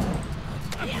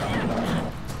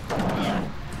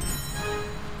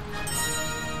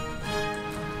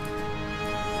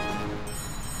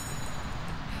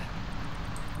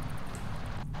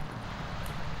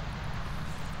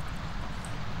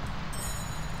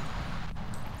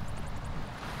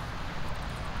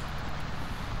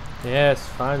 Yes,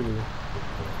 finally.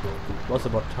 It was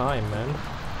about time, man.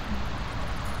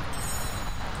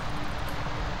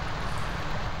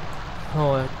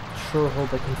 Oh, I sure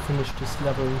hope I can finish this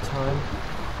level in time.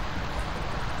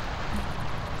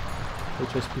 Or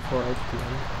just before 8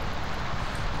 PM.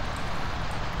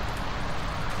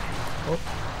 Oh,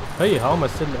 hey, how am I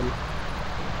still alive?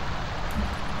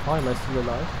 How am I still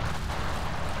alive?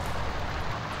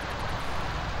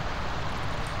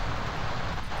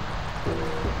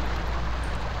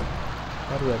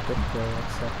 How do I get there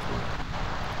exactly?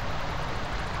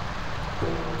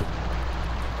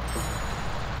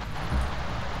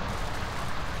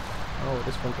 Oh,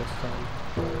 this one goes down.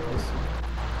 I see.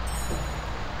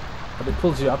 But it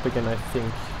pulls you up again, I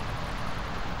think.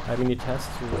 I mean, it has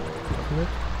to, doesn't it?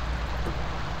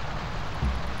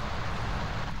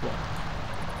 Yeah.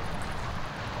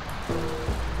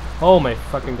 Oh my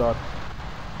fucking god.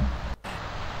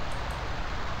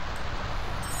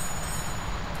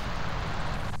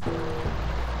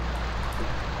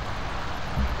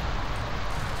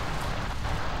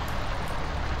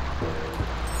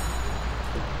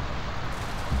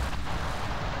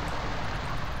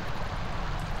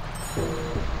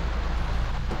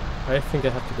 I think I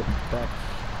have to get back.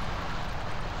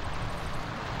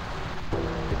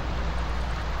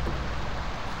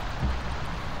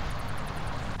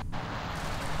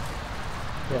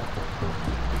 Yeah.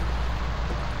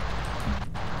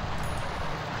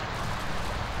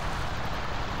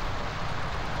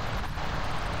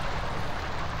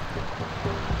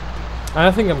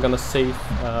 I think I'm gonna save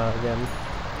again.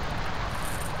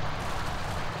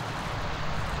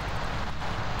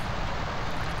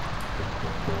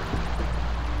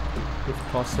 If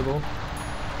possible.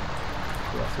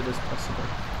 Yes, it is possible.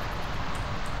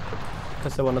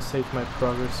 Because I want to save my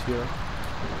progress here.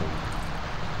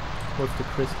 With the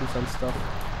crystals and stuff.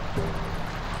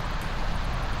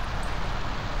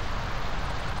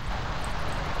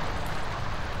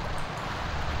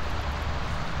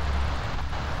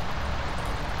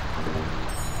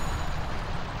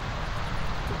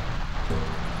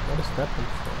 What is that one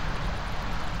for?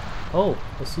 Oh,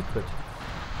 a secret.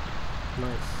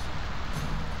 Nice.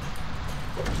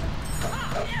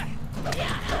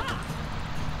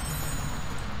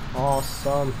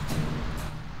 Awesome.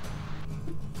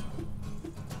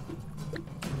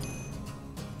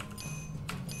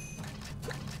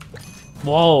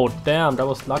 Whoa, damn, that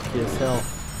was lucky as hell.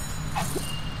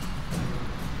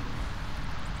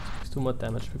 It's too much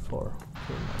damage before.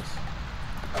 Okay, nice.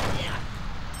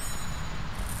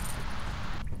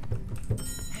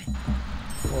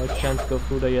 Oh, I can't go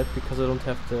through there yet because I don't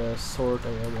have the sword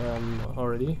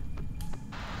already.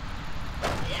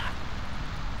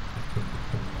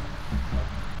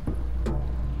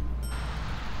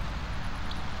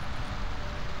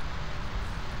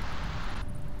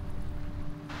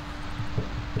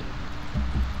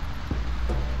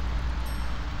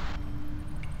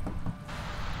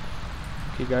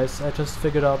 Okay guys, I just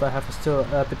figured out I have still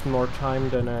a bit more time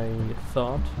than I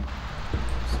thought,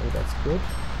 so that's good.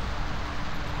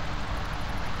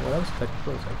 Well, that was quite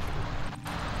close actually.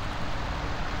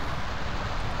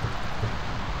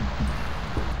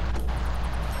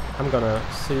 I'm gonna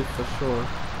save for sure.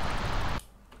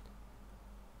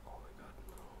 Oh my god,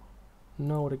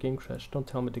 no. No, the game crashed. Don't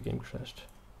tell me the game crashed.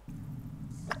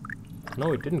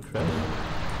 No, it didn't crash.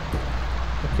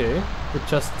 Okay, it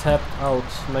just tapped out.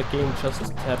 My game just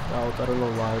tapped out. I don't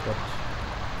know why, but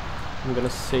I'm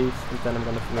gonna save and then I'm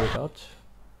gonna figure it out.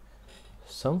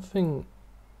 Something,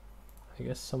 I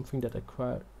guess something that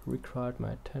required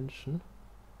my attention.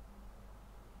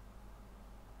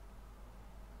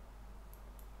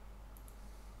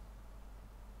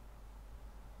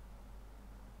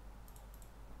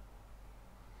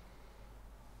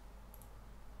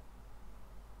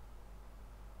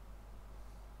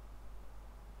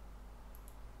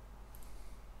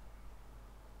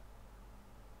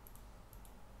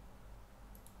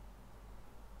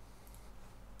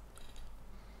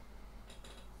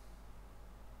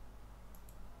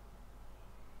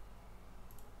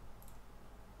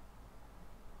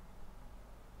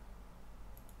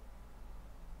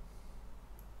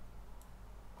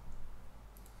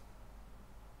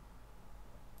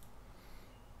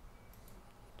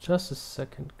 Just a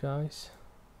second, guys.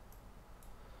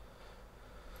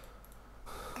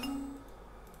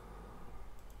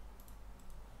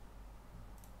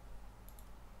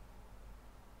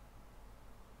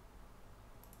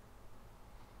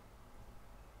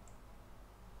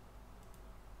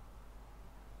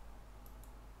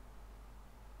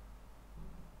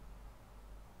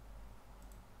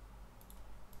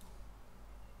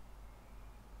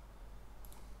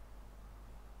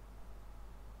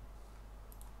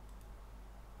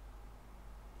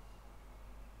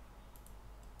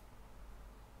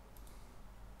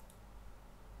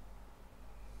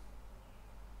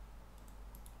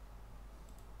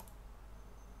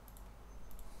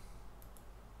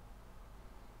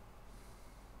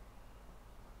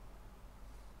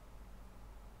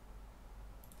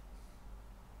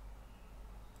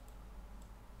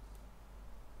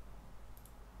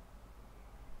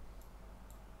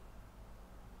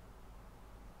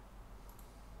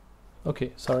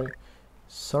 Okay, sorry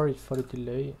for the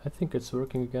delay. I think it's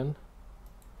working again.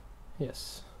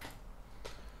 Yes.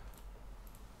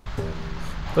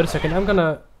 Wait a second, I'm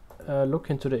gonna look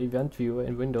into the event viewer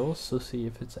in Windows to see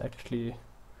if it's actually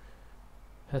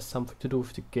has something to do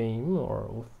with the game or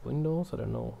with Windows. I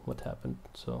don't know what happened.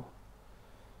 So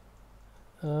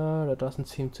there doesn't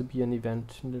seem to be an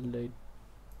event in the late.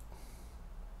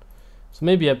 So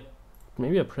maybe I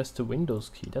pressed the Windows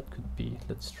key. That could be.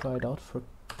 Let's try it out for.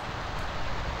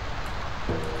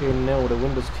 Okay, no, the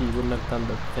Windows key wouldn't have done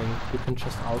that thing. You can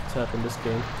just alt tab in this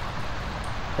game.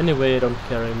 Anyway, I don't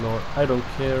care anymore. I don't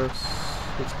care. It's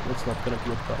not gonna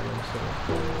be a problem. So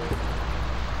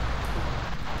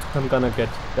I'm gonna get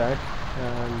back,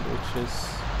 and which is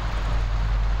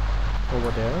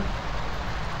over there.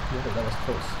 Yeah, that was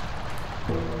close.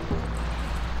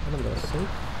 And I'm gonna save.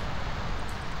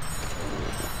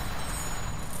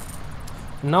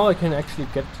 Now I can actually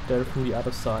get there from the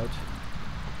other side.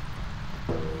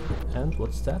 And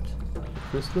what's that?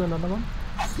 Crystal, another one?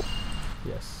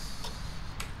 Yes.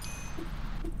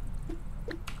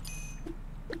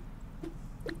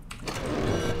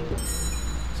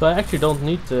 So I actually don't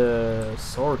need the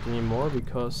sword anymore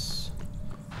because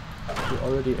we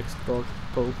already explored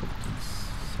both of these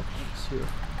sections here.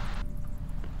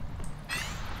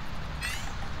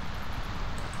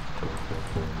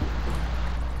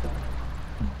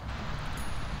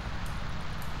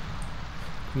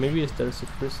 Maybe there's a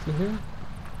crystal here?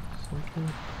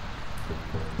 Something?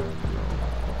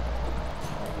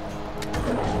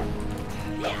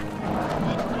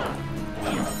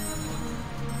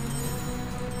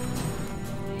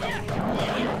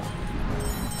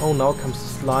 Oh, now comes the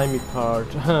slimy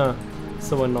part.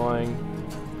 So annoying.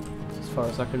 As far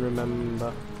as I can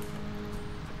remember.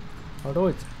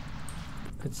 Although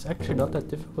it's actually not that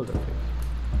difficult, I think.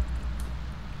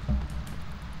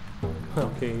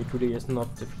 Okay, it really is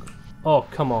not difficult. Oh,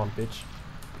 come on, bitch.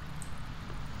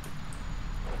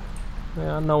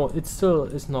 Yeah, no, it still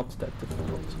is not that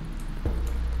difficult.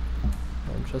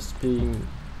 I'm just being...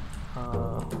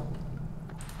 yeah,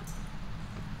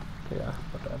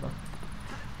 whatever.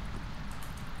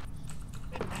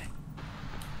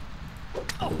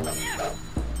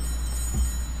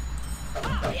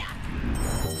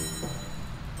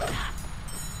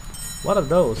 What are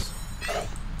those?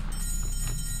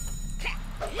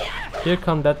 Here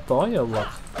come that boy or what?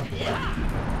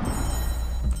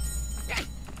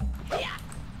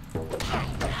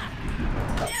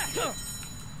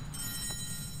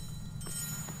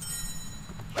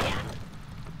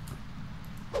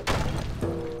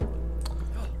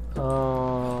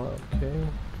 Okay.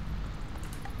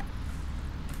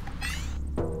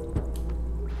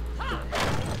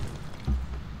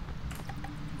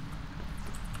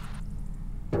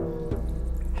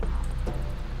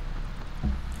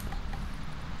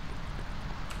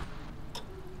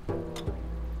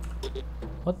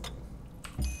 What?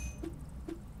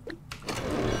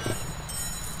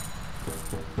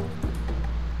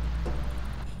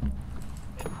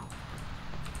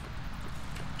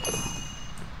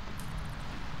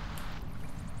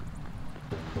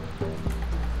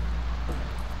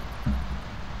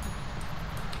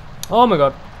 Oh my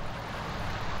god.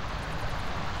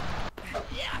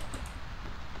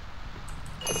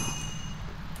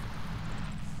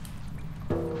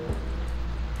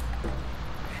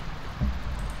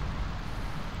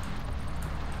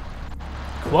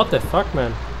 What the fuck,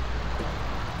 man?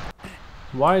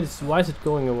 Why is it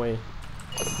going away?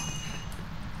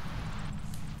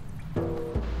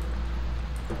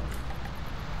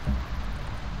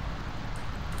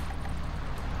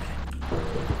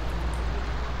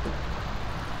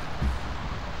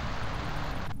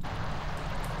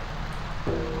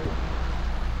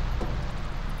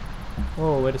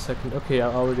 Oh, wait a second. Okay, I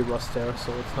already was there,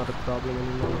 so it's not a problem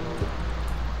anymore.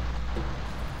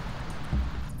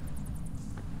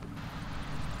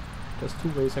 There's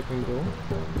two ways I can go.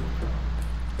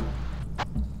 I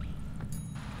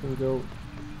can go.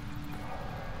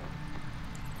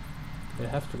 I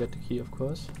have to get the key, of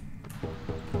course.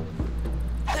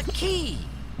 The key!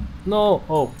 No!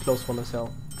 Oh, close one as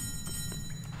hell.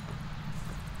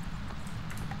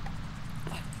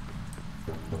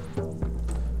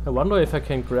 I wonder if I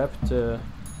can grab the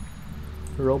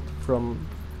rope from...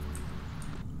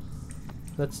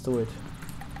 Let's do it.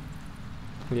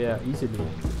 Yeah, easily.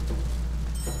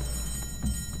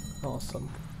 Awesome.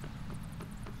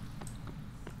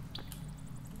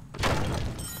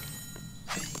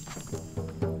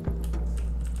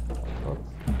 Oh.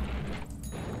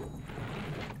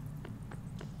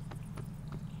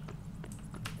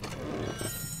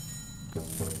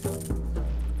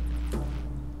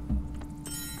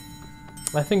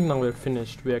 I think now we're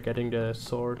finished. We are getting the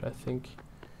sword, I think.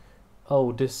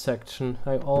 Oh, this section.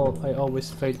 I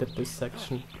always failed at this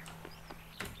section.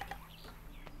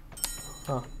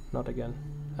 Ah, not again.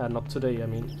 Not today, I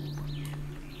mean.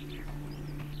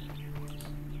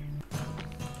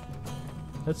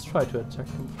 Let's try to attack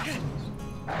him.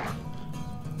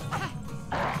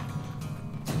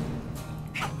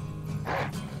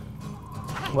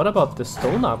 What about the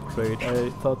stone upgrade? I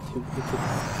thought you could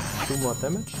do more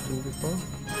damage than before.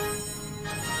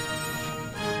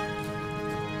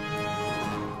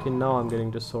 Okay, now I'm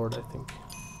getting the sword, I think.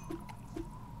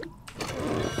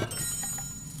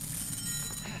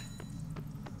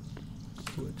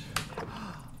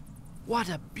 What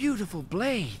a beautiful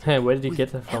blade! Hey, where did you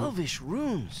get that from? Elvish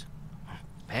runes.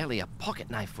 Barely a pocket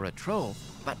knife for a troll,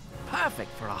 but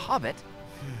perfect for a hobbit.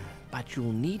 But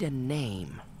you'll need a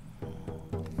name.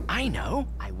 I know.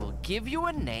 I will give you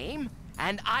a name,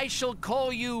 and I shall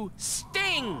call you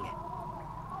Sting.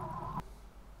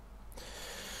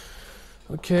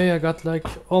 Okay, I got like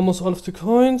almost all of the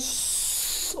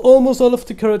coins, almost all of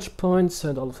the courage points,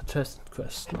 and all of the chest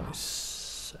quests. Nice.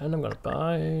 And I'm gonna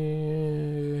buy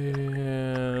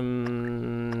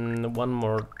one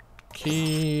more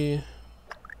key.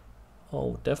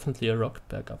 Oh, definitely a rock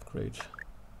bag upgrade.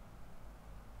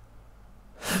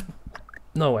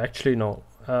 No, actually no.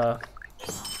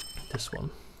 This one.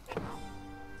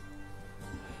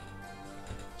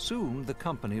 Soon the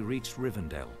company reached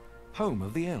Rivendell, home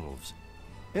of the elves.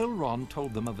 Elrond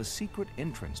told them of a secret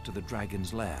entrance to the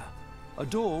dragon's lair, a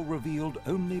door revealed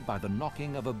only by the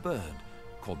knocking of a bird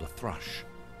called a thrush.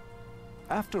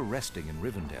 After resting in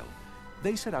Rivendell,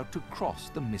 they set out to cross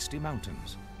the Misty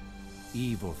Mountains.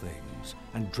 Evil things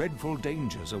and dreadful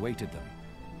dangers awaited them,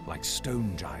 like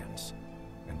stone giants,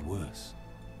 and worse.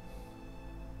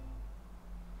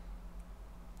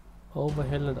 Over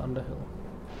hill and under hill.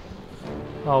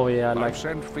 Oh yeah, like... I've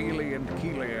sent Kili and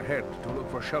Kili ahead to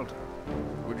look for shelter.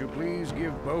 Would you please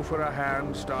give Beaufort a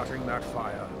hand starting that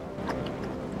fire?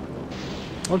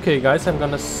 Okay guys, I'm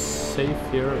gonna save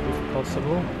here if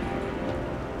possible.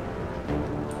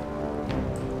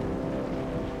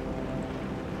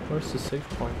 Where's the save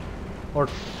point? Or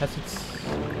has it...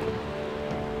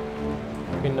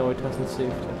 Okay, no, it hasn't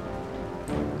saved yet.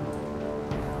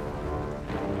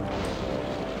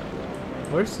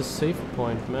 Where's the save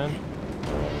point, man?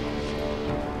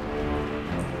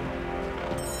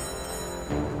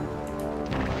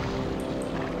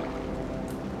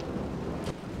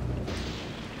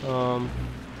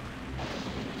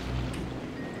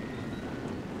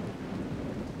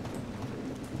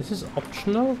 This is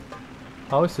optional?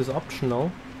 How is this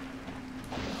optional?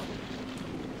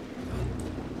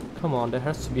 Come on, there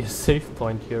has to be a save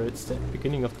point here. It's the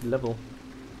beginning of the level.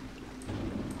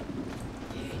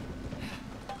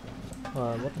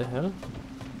 What the hell?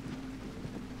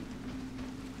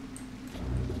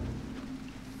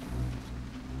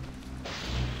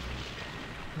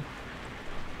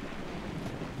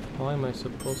 How am I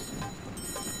supposed to...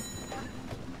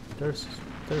 There's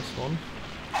one.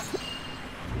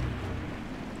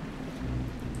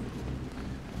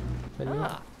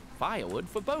 Firewood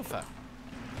for Bofa.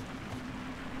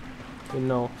 You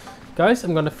know, guys,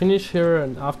 I'm gonna finish here,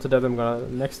 and after that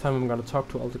next time I'm gonna talk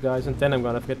to all the guys, and then I'm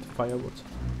gonna get the firewood,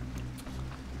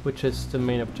 which is the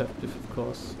main objective, of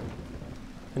course.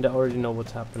 And I already know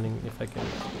what's happening if I can.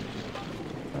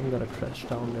 I'm gonna crash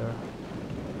down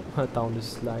there, down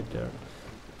this slide there.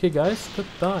 Okay, guys,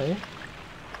 goodbye.